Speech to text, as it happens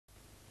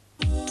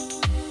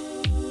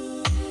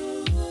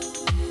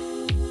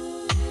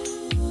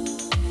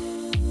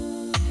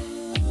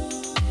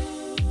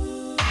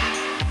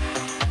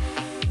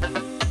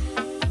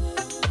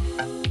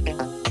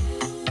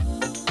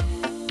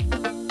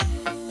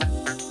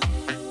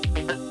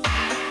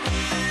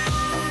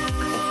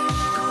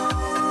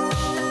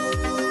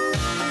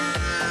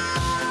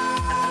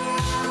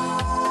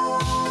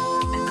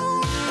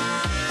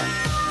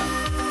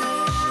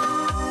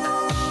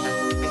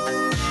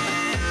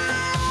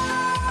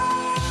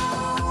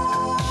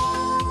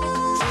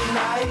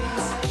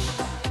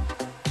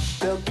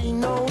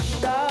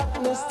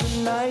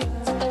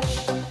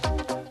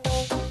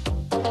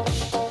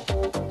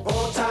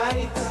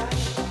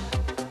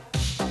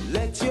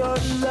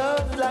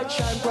light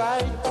shine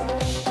bright.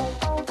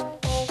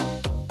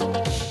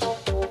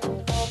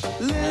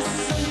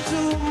 Listen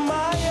to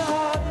my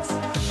heart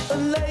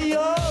and lay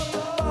your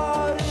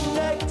body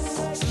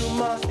next to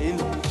mine.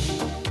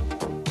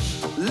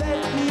 Let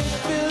me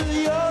fill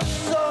your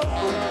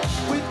soul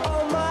with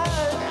all my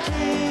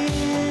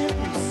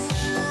dreams.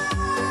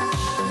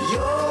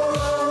 You're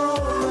a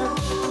woman,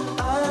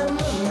 I'm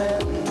a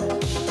man.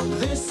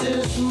 This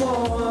is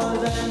more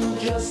than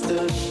just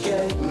a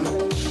game.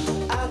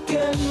 I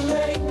can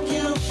make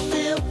you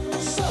feel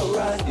so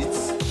right.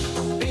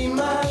 Be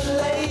my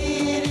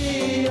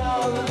lady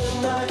all the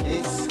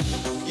nights.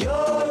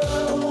 You're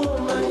a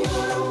woman,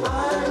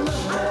 I'm a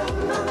man.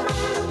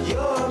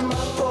 You're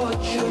my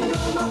fortune,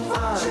 I'm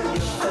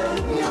your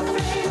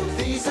fame.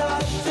 These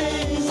are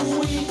things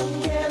we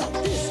can't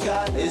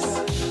disguise.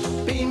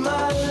 Be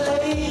my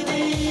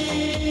lady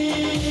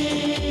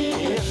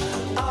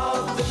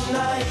of the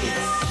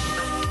nights.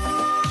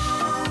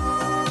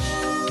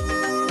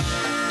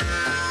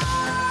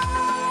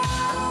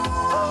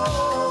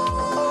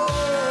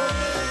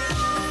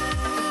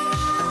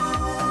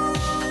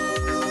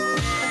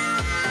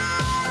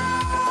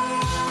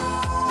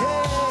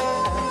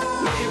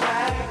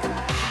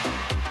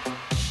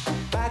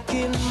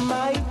 In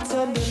my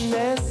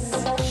tenderness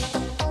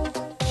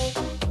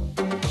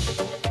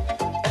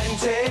and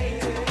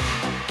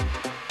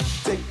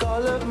take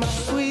all of my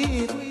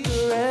sweet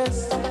caress.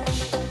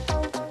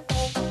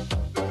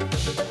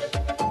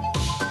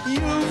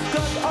 You've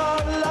got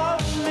all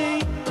of me,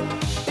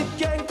 it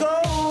can't go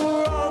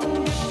wrong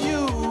if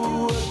you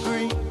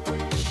agree.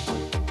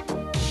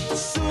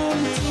 Soon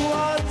two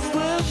hearts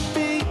will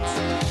beat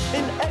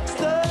in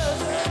ecstasy.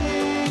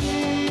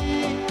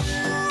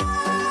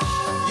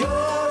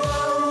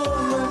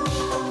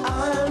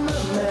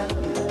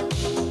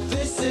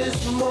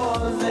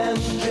 More than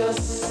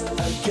just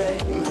a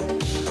game.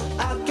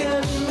 I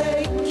can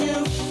make you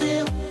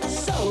feel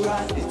so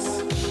right.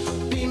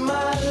 Be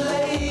my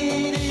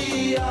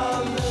lady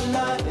of the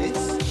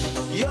nights.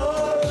 You're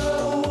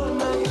a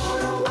woman,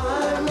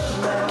 I'm a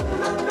man.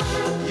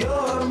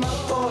 You're my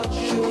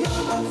fortune,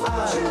 I'm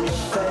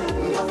your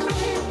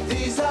fame.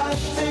 These are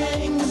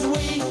things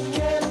we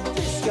can't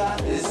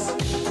disguise.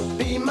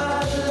 Be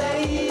my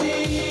lady.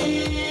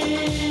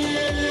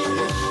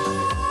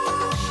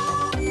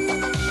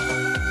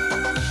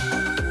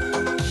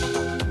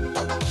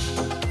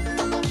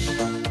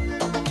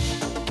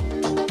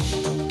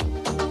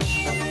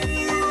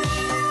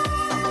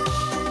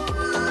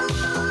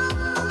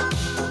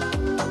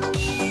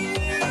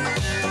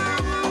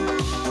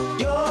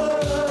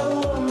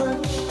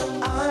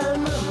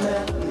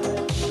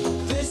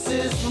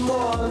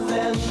 More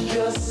than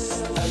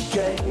just a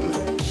game.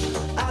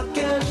 I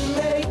can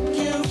make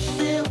you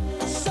feel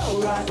so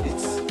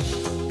right.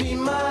 Be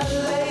my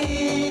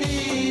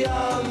lady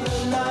of the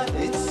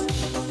nights.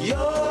 You're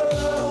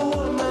a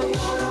woman,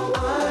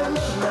 I'm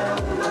a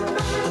man.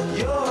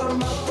 You're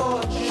my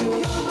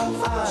fortune, I'm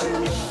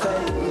your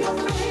fame.